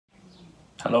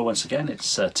Hello once again,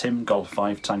 it's Tim, Golf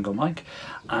 5 Tango Mike,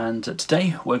 and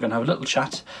today we're going to have a little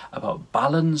chat about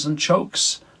Baluns and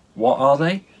Chokes. What are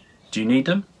they? Do you need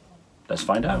them? Let's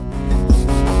find out.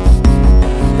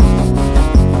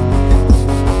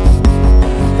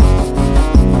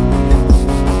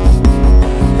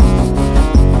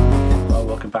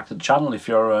 Back to the channel if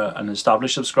you're an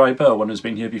established subscriber or one who's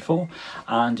been here before,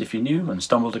 and if you're new and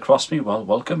stumbled across me, well,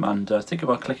 welcome, and think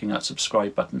about clicking that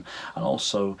subscribe button and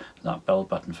also that bell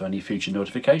button for any future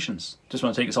notifications. Just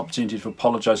want to take this opportunity to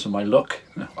apologise for my look.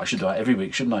 I should do that every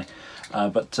week, shouldn't I?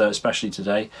 But especially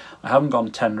today. I haven't gone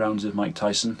 10 rounds with Mike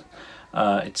Tyson.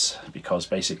 It's because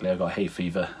basically I got hay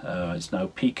fever. It's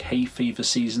now peak hay fever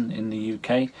season in the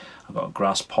UK. I've got a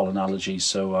grass pollen allergy,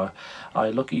 so I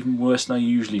look even worse than I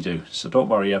usually do. So don't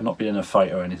worry, I've not been in a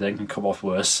fight or anything and come off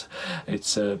worse.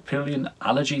 It's purely an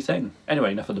allergy thing.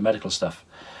 Anyway, enough of the medical stuff.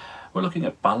 We're looking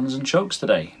at Baluns and Chokes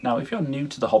today. Now, if you're new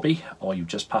to the hobby, or you've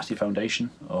just passed your foundation,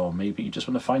 or maybe you just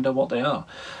want to find out what they are,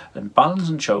 then Baluns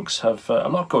and Chokes have a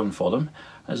lot going for them.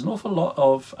 There's an awful lot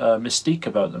of mystique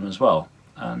about them as well.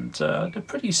 And they're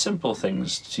pretty simple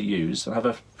things to use and have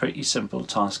a pretty simple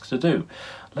task to do.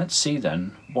 Let's see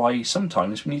then why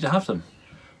sometimes we need to have them.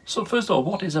 So first of all,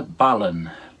 what is a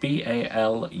Ballon?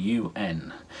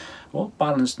 B-A-L-U-N. What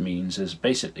balanced means is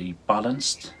basically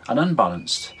balanced and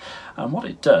unbalanced. And what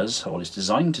it does, or it's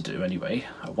designed to do anyway,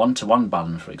 a one-to-one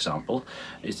Ballon for example,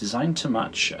 is designed to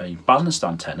match a balanced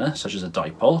antenna, such as a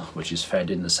dipole, which is fed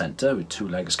in the centre with two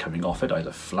legs coming off it,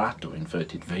 either flat or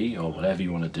inverted V or whatever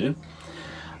you want to do.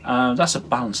 That's a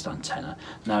balanced antenna.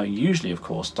 Now usually of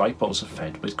course dipoles are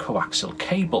fed with coaxial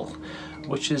cable,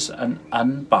 which is an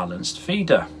unbalanced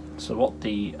feeder. So what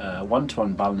the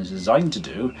one-to-one Ballon is designed to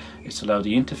do is to allow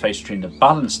the interface between the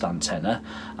balanced antenna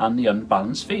and the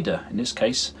unbalanced feeder, in this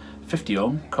case 50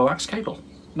 ohm coax cable.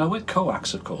 Now with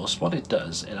coax of course what it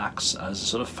does, it acts as a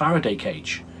sort of Faraday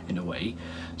cage in a way.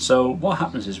 So what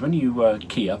happens is when you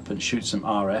key up and shoot some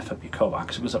RF up your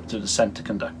coax, it goes up to the centre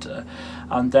conductor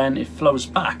and then it flows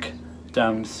back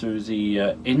down through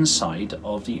the inside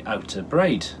of the outer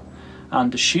braid,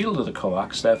 and the shield of the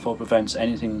coax therefore prevents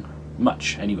anything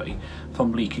much anyway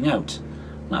from leaking out.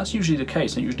 Now, that's usually the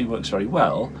case, and it usually works very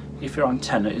well if your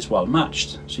antenna is well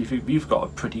matched. So if you've got a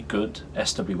pretty good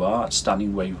SWR,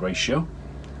 standing wave ratio,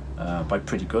 by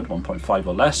pretty good 1.5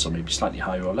 or less, or maybe slightly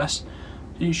higher or less,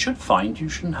 you should find you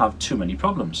shouldn't have too many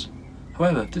problems.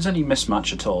 However, if there's any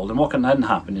mismatch at all, then what can then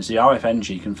happen is the RF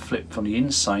energy can flip from the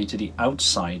inside to the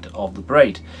outside of the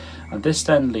braid, and this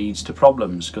then leads to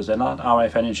problems because then that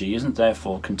RF energy isn't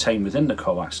therefore contained within the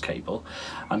coax cable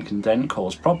and can then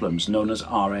cause problems known as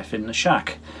RF in the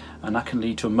shack, and that can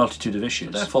lead to a multitude of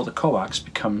issues. Therefore the coax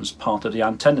becomes part of the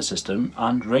antenna system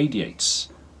and radiates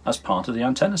as part of the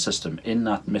antenna system in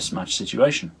that mismatched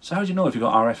situation. So how do you know if you've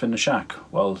got RF in the shack?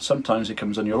 Well, sometimes it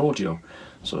comes on your audio.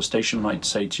 So a station might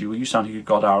say to you, well, you sound like you've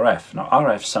got RF. Now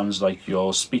RF sounds like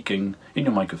you're speaking in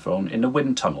your microphone in a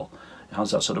wind tunnel. It has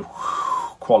that sort of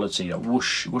quality, a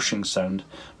whooshing sound,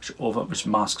 which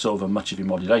masks over much of your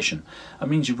modulation. That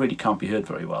means you really can't be heard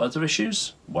very well. Other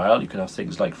issues? Well, you could have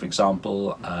things like, for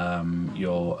example,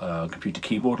 your computer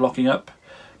keyboard locking up,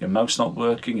 your mouse not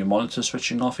working, your monitor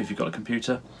switching off if you've got a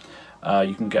computer.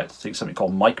 You can get something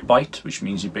called mic bite, which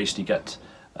means you basically get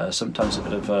sometimes a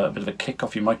bit of a kick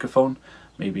off your microphone,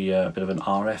 maybe a bit of an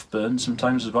RF burn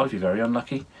sometimes as well if you're very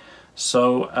unlucky.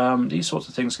 So these sorts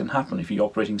of things can happen if you're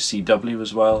operating CW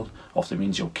as well. Often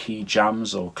means your key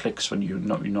jams or clicks when you're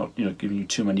not giving you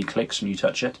too many clicks when you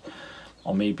touch it.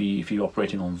 Or maybe if you're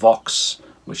operating on Vox,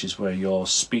 which is where your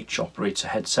speech operates a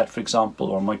headset, for example,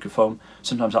 or a microphone,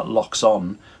 sometimes that locks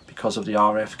on because of the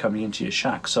RF coming into your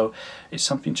shack. So it's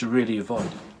something to really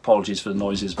avoid. Apologies for the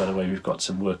noises, by the way, we've got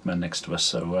some workmen next to us,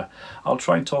 so I'll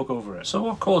try and talk over it. So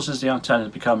what causes the antenna to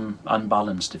become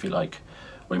unbalanced, if you like?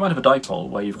 Well, you might have a dipole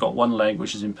where you've got one leg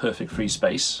which is in perfect free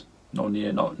space, not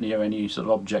near any sort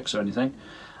of objects or anything,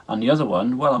 and the other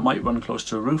one, well, it might run close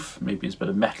to a roof, maybe there's a bit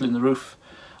of metal in the roof,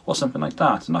 or something like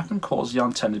that, and that can cause the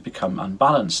antenna to become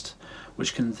unbalanced,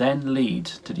 which can then lead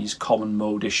to these common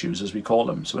mode issues, as we call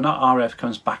them. So when that RF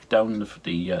comes back down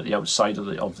the outside of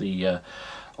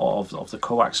the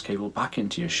coax cable back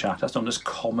into your shack, that's known as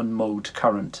common mode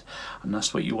current, and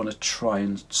that's what you want to try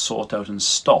and sort out and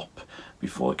stop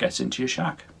before it gets into your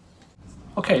shack.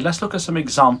 Okay, let's look at some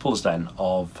examples then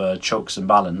of chokes and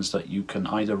Baluns that you can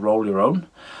either roll your own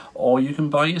or you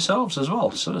can buy yourselves as well.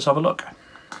 So let's have a look.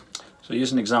 So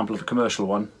here's an example of a commercial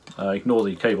one. Ignore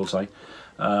the cable tie.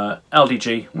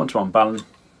 LDG one-to-one Ballon.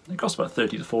 It costs about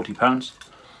 £30 to £40.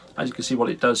 As you can see, what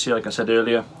it does here, like I said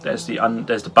earlier, there's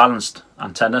the balanced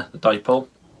antenna, the dipole,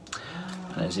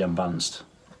 and there's the unbalanced,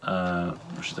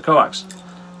 which is the coax.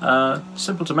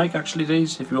 Simple to make actually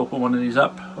these. If you open one of these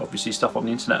up, obviously stuff on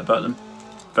the internet about them,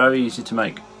 very easy to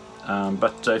make.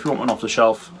 But if you want one off the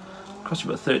shelf, it costs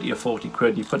you about 30 or 40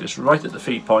 quid. You put this right at the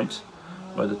feed point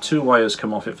where the two wires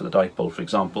come off it for the dipole, for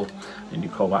example, and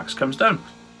your coax comes down.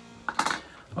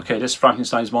 Okay, this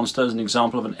Frankenstein's monster is an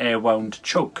example of an air wound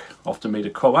choke, often made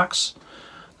of coax.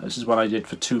 This is what I did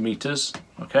for 2 meters.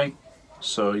 Okay,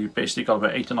 so you basically got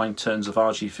about 8 or 9 turns of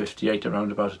RG58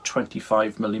 around about a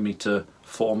 25mm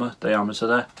former diameter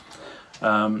there.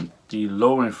 The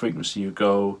lower in frequency you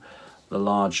go, the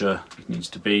larger it needs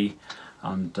to be,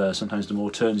 and sometimes the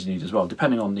more turns you need as well,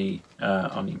 depending on the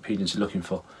impedance you're looking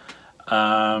for.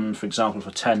 For example,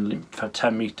 for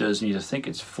 10 meters, you need, I think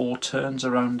it's 4 turns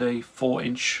around a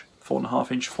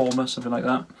 4.5 inch former, something like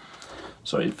that.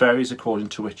 So it varies according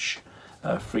to which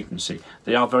frequency.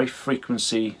 They are very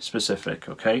frequency specific.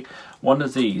 Okay, one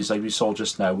of these, like we saw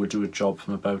just now, will do a job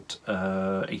from about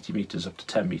 80 meters up to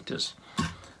 10 meters.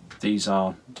 These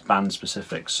are band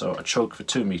specific, so a choke for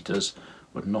 2 meters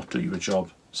would not do you a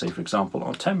job, say for example,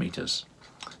 on 10 meters.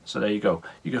 So there you go.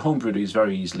 You can homebrew these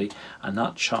very easily, and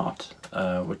that chart,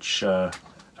 which I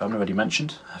haven't already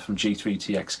mentioned, from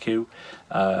G3TXQ,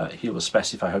 he will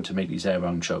specify how to make these air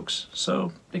wound chokes.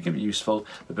 So they can be useful,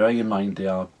 but bearing in mind they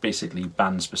are basically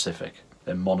band specific.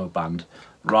 They're mono band,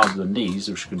 rather than these,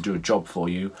 which can do a job for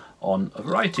you on a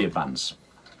variety of bands.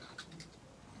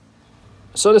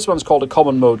 So this one's called a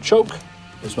common mode choke.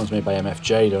 This one's made by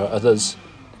MFJ. There are others.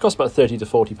 It costs about £30 to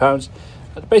 £40.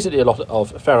 Basically a lot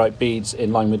of ferrite beads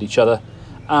in line with each other,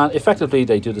 and effectively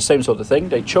they do the same sort of thing.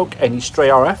 They choke any stray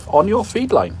RF on your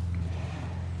feed line.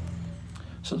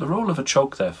 So the role of a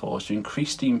choke, therefore, is to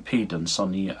increase the impedance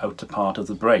on the outer part of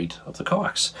the braid of the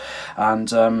coax.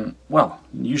 And, well,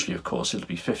 usually, of course, it'll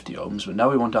be 50 ohms, but now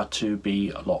we want that to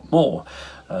be a lot more.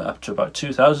 Up to about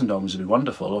 2000 ohms would be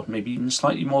wonderful, or maybe even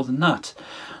slightly more than that.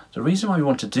 The reason why we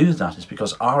want to do that is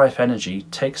because RF energy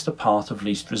takes the path of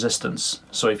least resistance.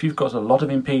 So if you've got a lot of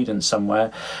impedance somewhere,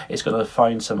 it's going to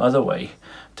find some other way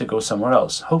to go somewhere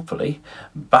else, hopefully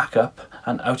back up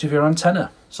and out of your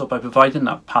antenna. So by providing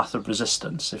that path of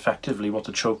resistance, effectively what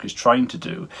the choke is trying to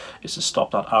do is to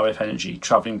stop that RF energy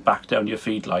travelling back down your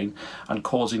feed line and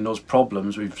causing those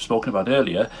problems we've spoken about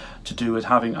earlier to do with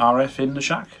having RF in the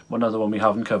shack. One other one we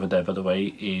haven't covered there, by the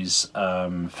way, is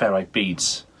ferrite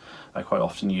beads. I quite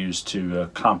often use to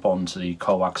clamp onto the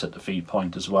coax at the feed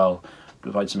point as well,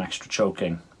 provide some extra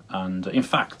choking. And in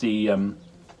fact, the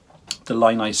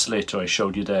line isolator I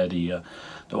showed you there, the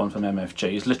one from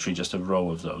MFJ, is literally just a row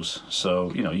of those.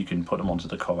 So you know, you can put them onto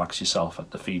the coax yourself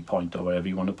at the feed point or wherever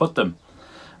you want to put them.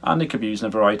 And they can be used in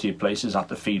a variety of places, at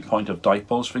the feed point of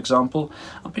dipoles, for example.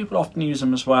 And people often use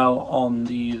them as well on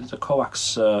the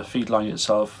coax feed line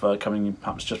itself, coming in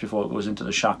perhaps just before it goes into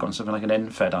the shack on something like an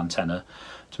end-fed antenna,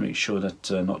 to make sure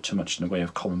that not too much in the way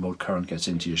of common mode current gets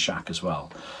into your shack as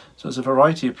well. So there's a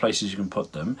variety of places you can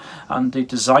put them, and the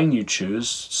design you choose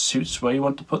suits where you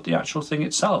want to put the actual thing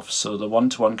itself. So the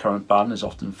one-to-one current band is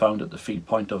often found at the feed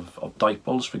point of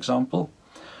dipoles, for example.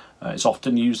 It's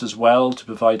often used as well to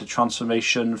provide a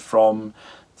transformation from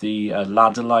the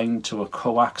ladder line to a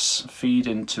coax feed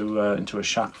into a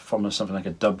shack from something like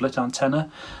a doublet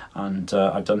antenna. And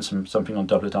I've done something on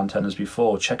doublet antennas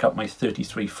before. Check out my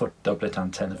 33-foot doublet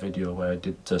antenna video where I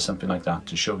did something like that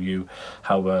to show you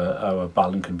how a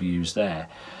Ballon can be used there.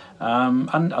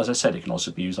 And as I said, it can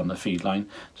also be used on the feed line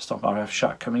to stop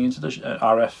RF coming into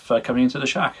the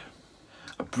shack.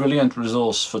 A brilliant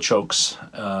resource for chokes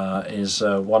is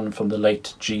one from the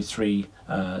late G3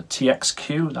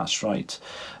 TXQ, that's right,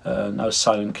 now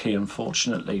silent key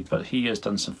unfortunately, but he has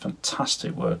done some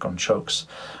fantastic work on chokes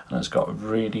and has got a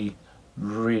really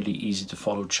easy to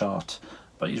follow chart.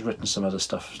 But he's written some other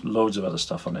stuff, loads of other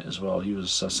stuff on it as well. He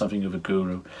was something of a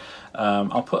guru.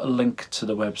 I'll put a link to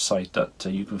the website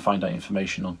that you can find that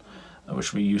information on,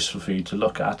 which will be useful for you to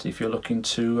look at if you're looking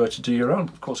to do your own.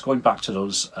 Of course, going back to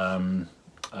those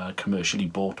commercially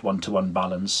bought one-to-one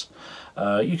Ballons,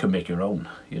 you can make your own,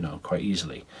 you know, quite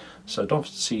easily. So don't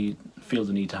feel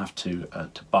the need to have to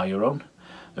buy your own.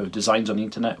 There are designs on the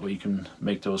internet where you can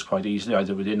make those quite easily,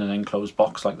 either within an enclosed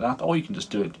box like that, or you can just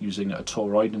do it using a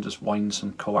toroid and just wind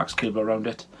some coax cable around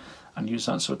it and use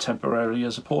that sort of temporarily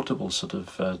as a portable sort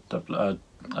of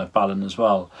Ballon as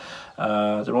well. There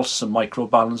are also some micro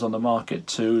Ballons on the market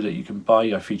too that you can buy.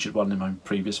 I featured one in my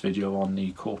previous video on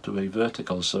the quarter-wave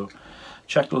vertical, so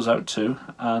check those out too.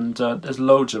 And there's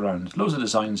loads around, loads of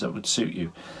designs that would suit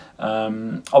you.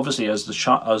 Obviously, as the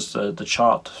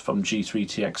chart from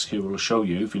G3TXQ will show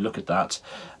you, if you look at that,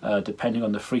 depending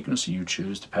on the frequency you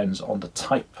choose, depends on the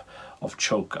type of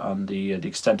choke and the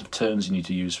extent of turns you need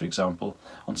to use. For example,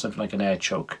 on something like an air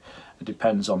choke, it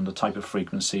depends on the type of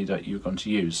frequency that you're going to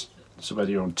use. So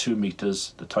whether you're on 2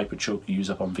 meters, the type of choke you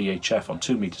use up on VHF on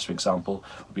 2 meters, for example,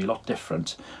 will be a lot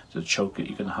different to the choke that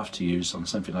you're going to have to use on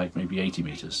something like maybe 80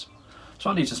 meters. So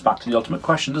that leads us back to the ultimate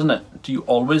question, doesn't it? Do you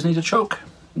always need a choke?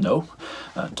 No.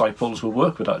 Dipoles will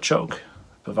work without a choke,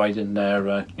 providing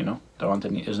there, you know,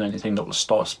 isn't anything that will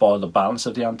spoil the balance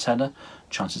of the antenna.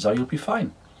 Chances are you'll be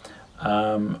fine.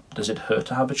 Does it hurt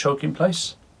to have a choke in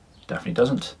place? Definitely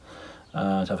doesn't.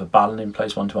 To have a Ballon in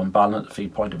place, one-to-one Ballon at the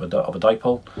feed point of a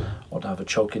dipole, or to have a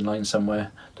choke in line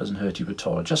somewhere, doesn't hurt you at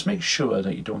all. Just make sure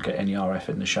that you don't get any RF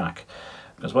in the shack,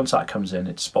 because once that comes in,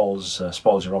 it spoils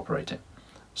your operating.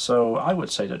 So I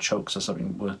would say that chokes are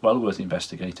something well worth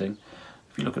investigating.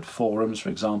 If you look at forums, for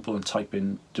example, and type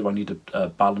in, do I need a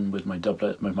Ballon with my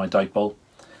doublet, with my dipole,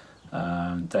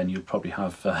 then you'll probably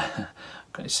have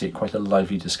quite a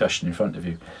lively discussion in front of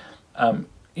you.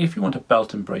 If you want a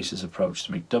belt and braces approach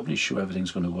to make doubly sure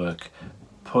everything's going to work,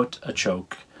 put a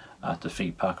choke at the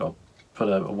feed pack, or put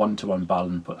a one-to-one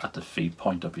Ballon at the feed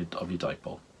point of your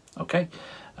dipole. Okay.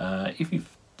 If you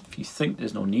think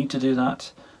there's no need to do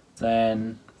that,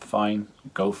 then fine,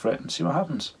 go for it and see what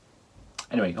happens.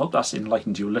 Anyway, hope that's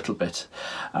enlightened you a little bit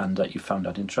and that you found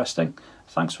that interesting.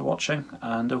 Thanks for watching,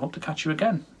 and I hope to catch you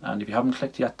again. And if you haven't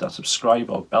clicked yet that subscribe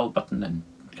or bell button, then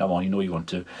come on, you know you want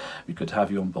to. We could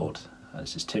have you on board.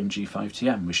 This is Tim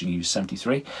G5TM wishing you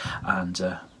 73,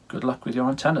 and good luck with your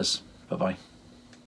antennas. Bye bye.